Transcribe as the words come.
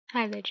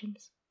Hi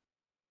Legends.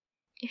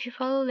 If you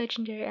follow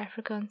Legendary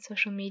Africa on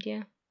social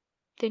media,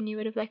 then you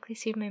would have likely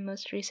seen my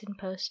most recent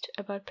post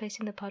about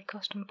placing the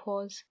podcast on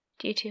pause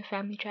due to a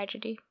family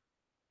tragedy.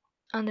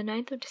 On the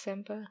 9th of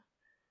December,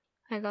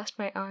 I lost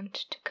my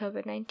aunt to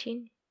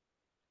COVID-19.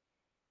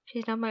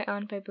 She's not my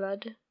aunt by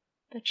blood,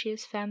 but she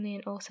is family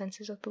in all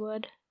senses of the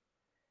word.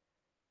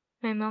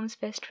 My mom's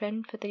best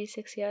friend for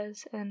 36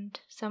 years and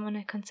someone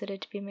I consider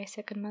to be my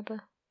second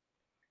mother.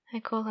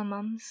 I call her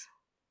Mums,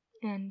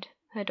 and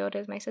her daughter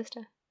is my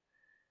sister.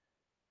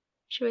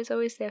 She was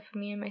always there for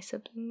me and my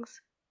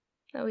siblings,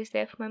 always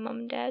there for my mom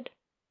and dad.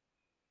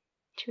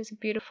 She was a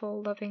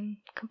beautiful, loving,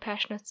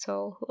 compassionate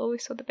soul who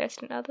always saw the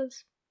best in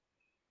others.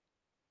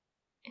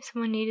 If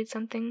someone needed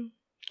something,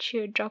 she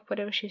would drop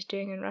whatever she was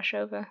doing and rush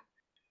over.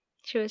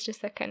 She was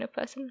just that kind of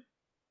person.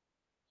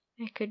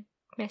 I could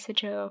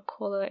message her or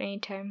call her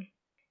anytime.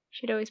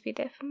 She'd always be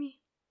there for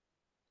me.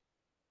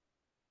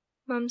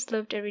 Mums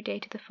lived every day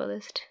to the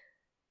fullest,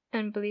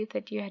 and believed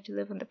that you had to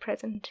live in the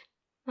present.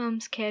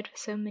 Mums cared for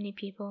so many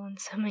people and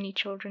so many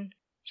children.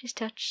 She's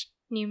touched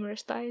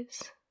numerous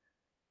lives.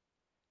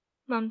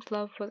 Mum's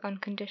love was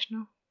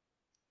unconditional.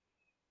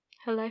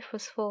 Her life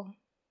was full,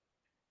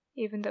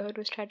 even though it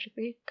was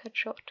tragically cut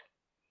short.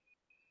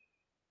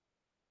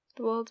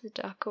 The world is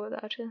darker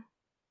without her,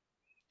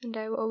 and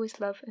I will always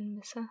love and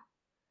miss her.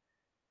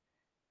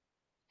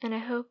 And I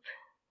hope,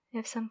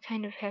 if some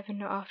kind of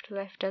heaven or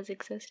afterlife does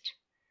exist,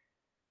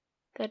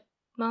 that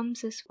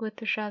Mums is with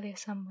Rashalia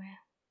somewhere,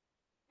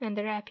 and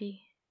they're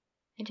happy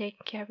and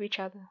taking care of each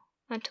other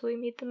until we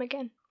meet them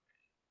again.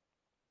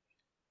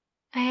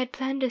 I had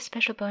planned a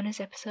special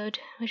bonus episode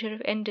which would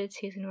have ended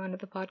season 1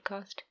 of the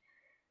podcast.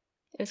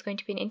 It was going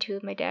to be an interview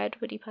with my dad,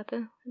 Woody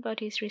Puther,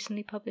 about his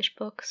recently published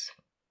books,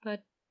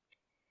 but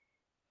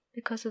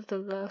because of the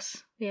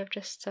loss we have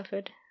just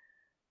suffered,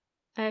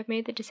 I have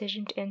made the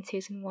decision to end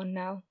season 1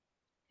 now.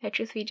 I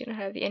truthfully do not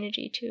have the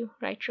energy to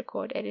write,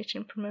 record, edit,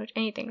 and promote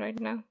anything right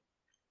now.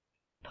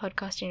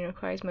 Podcasting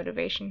requires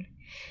motivation,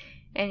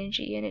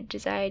 energy, and a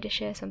desire to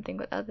share something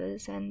with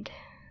others, and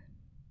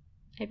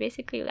I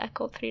basically lack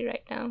all three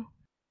right now.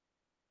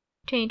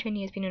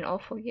 2020 has been an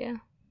awful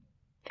year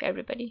for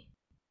everybody.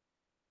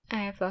 I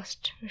have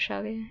lost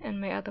Rashalia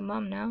and my other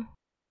mom now.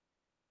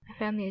 My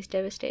family is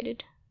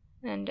devastated,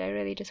 and I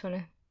really just want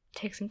to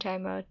take some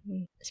time out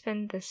and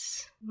spend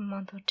this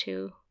month or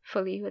two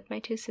fully with my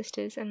two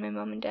sisters and my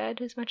mom and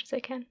dad as much as I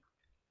can.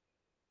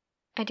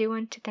 I do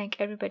want to thank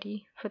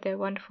everybody for their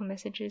wonderful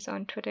messages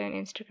on Twitter and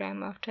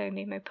Instagram after I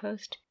made my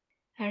post.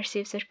 I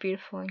received such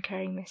beautiful and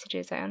caring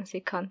messages. I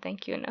honestly can't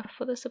thank you enough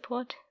for the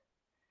support.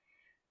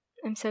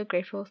 I'm so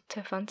grateful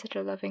to have found such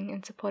a loving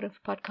and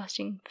supportive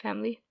podcasting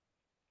family.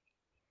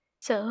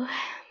 So,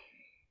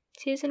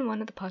 season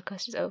 1 of the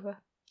podcast is over.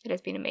 It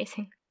has been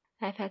amazing.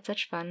 I've had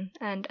such fun,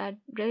 and I'd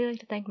really like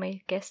to thank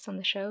my guests on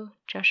the show,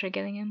 Joshua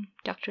Gillingham,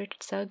 Dr.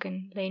 Richard Sugg,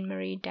 and Lane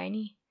Marie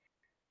Diney.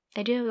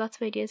 I do have lots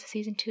of ideas for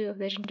season 2 of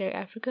Legendary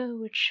Africa,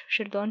 which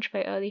should launch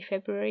by early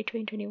February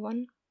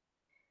 2021.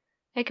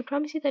 I can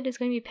promise you that it's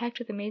going to be packed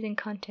with amazing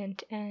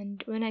content,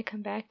 and when I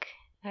come back,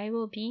 I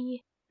will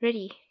be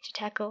ready to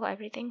tackle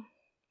everything.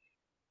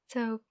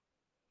 So,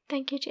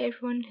 thank you to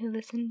everyone who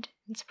listened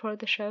and supported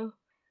the show.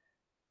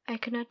 I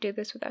could not do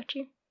this without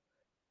you.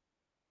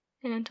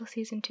 And until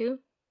season 2,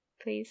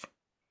 please,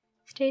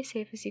 stay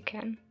safe as you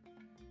can,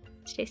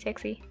 stay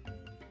sexy,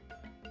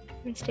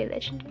 and stay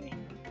legendary.